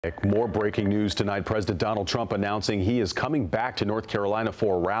More breaking news tonight. President Donald Trump announcing he is coming back to North Carolina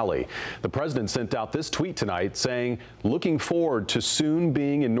for a rally. The president sent out this tweet tonight saying, looking forward to soon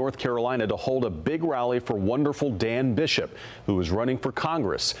being in North Carolina to hold a big rally for wonderful Dan Bishop, who is running for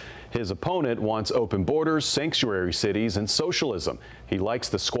Congress. His opponent wants open borders, sanctuary cities, and socialism. He likes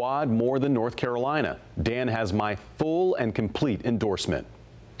the squad more than North Carolina. Dan has my full and complete endorsement.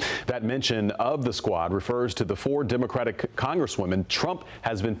 That mention of the squad refers to the 4 Democratic congresswomen Trump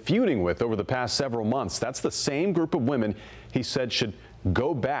has been feuding with over the past several months. That's the same group of women he said should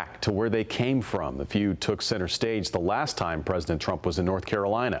go back to where they came from. The feud took center stage the last time President Trump was in North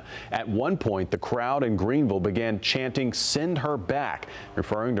Carolina. At one point, the crowd in Greenville began chanting, "Send her back,"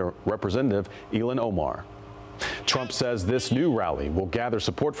 referring to Representative Ilhan Omar. Trump says this new rally will gather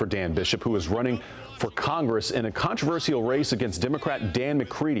support for Dan Bishop, who is running for Congress in a controversial race against Democrat Dan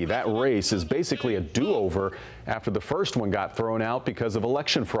McCready. That race is basically a do-over after the first one got thrown out because of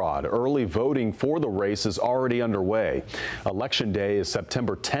election fraud. Early voting for the race is already underway. Election day is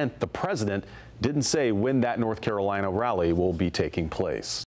September 10th. The president didn't say when that North Carolina rally will be taking place.